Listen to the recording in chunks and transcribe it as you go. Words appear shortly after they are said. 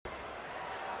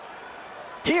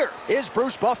Here is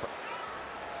Bruce Buffer.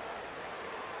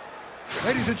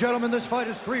 Ladies and gentlemen, this fight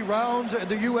is 3 rounds in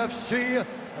the UFC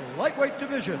lightweight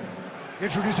division.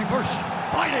 Introducing first,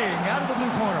 fighting out of the blue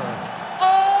corner,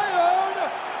 Iron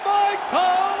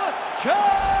Michael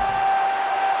Chandler!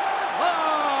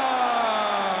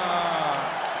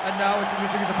 And now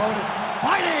introducing his opponent,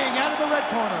 fighting out of the red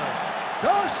corner,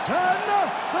 Dustin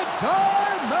the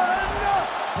Diamond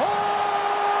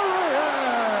Poirier!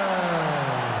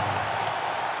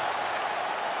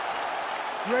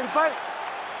 You ready to fight?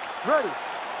 Ready.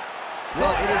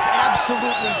 Well, it is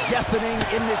absolutely deafening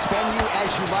in this venue,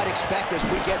 as you might expect, as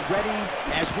we get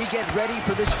ready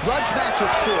for this grudge match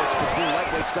of sorts between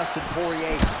lightweights Dustin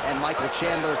Poirier and Michael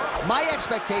Chandler. My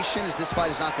expectation is this fight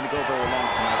is not going to go very long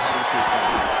tonight. How do you see it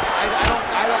playing?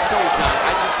 I don't know, John.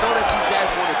 I just know that these guys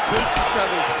want to take each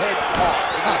other's heads off.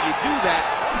 And when you do that,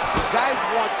 the guys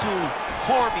want to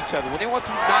harm each other. When they want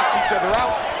to knock each other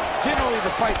out, generally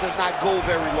the fight does not go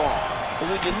very long.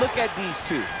 But when you look at these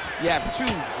two, you have 2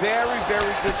 very,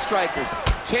 very good strikers.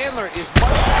 Chandler is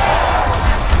much...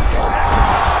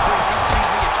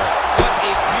 What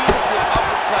a beautiful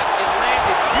uppercut. It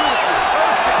landed beautifully.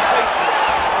 Perfect placement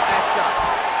on that shot.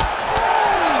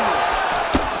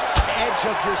 Edge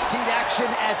of your seat action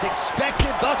as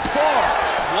expected thus far.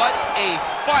 What a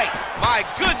fight. My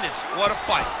goodness, what a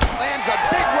fight. Lands a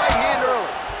big right hand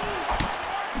early.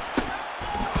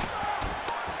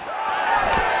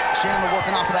 Chandler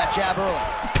working off of that jab early.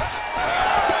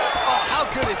 Oh, how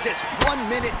good is this? 1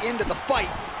 minute into the fight,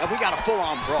 and we got a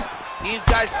full-on brawl. These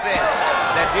guys said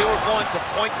that they were going to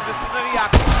point this into the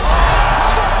octagon.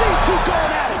 How about these two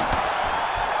going at it?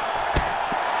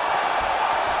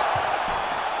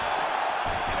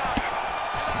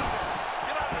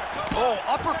 Oh,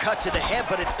 uppercut to the head,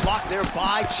 but it's blocked there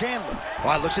by Chandler.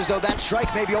 Well, it looks as though that strike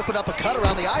maybe opened up a cut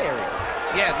around the eye area.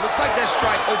 Yeah, it looks like that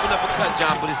strike opened up a cut,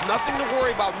 John, but it's nothing to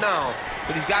worry about now,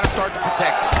 but he's got to start to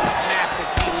protect it. Massive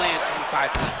knee lands from the tie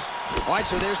punch. All right,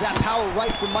 so there's that power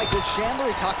right from Michael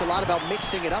Chandler. He talked a lot about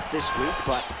mixing it up this week,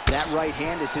 but that right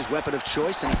hand is his weapon of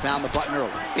choice, and he found the button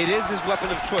early. It is his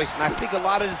weapon of choice, and I think a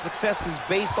lot of his success is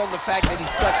based on the fact that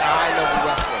he's such a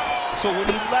high-level wrestler. So when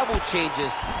he level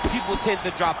changes, people tend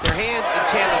to drop their hands, and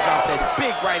Chandler drops that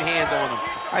big right hand on him.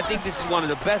 I think this is one of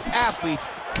the best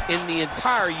athletes in the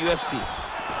entire UFC.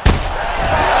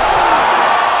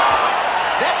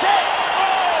 That's it!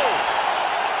 Oh!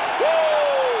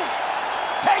 Woo!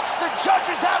 Takes the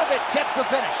judges out of it, gets the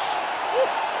finish.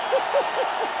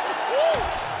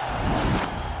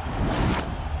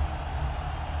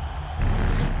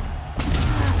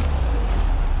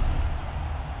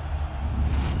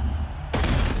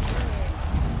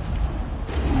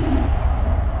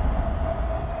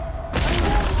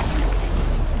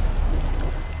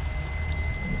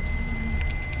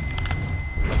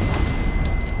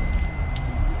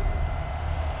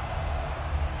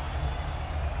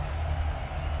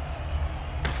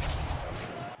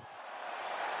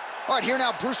 All right, here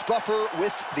now, Bruce Buffer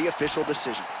with the official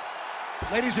decision.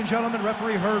 Ladies and gentlemen,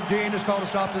 referee Herb Dean has called a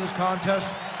stop to this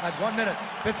contest at 1 minute,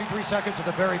 53 seconds of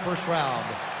the very first round.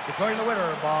 Declaring the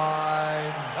winner by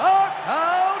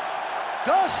knockout,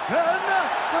 Dustin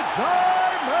the Diamond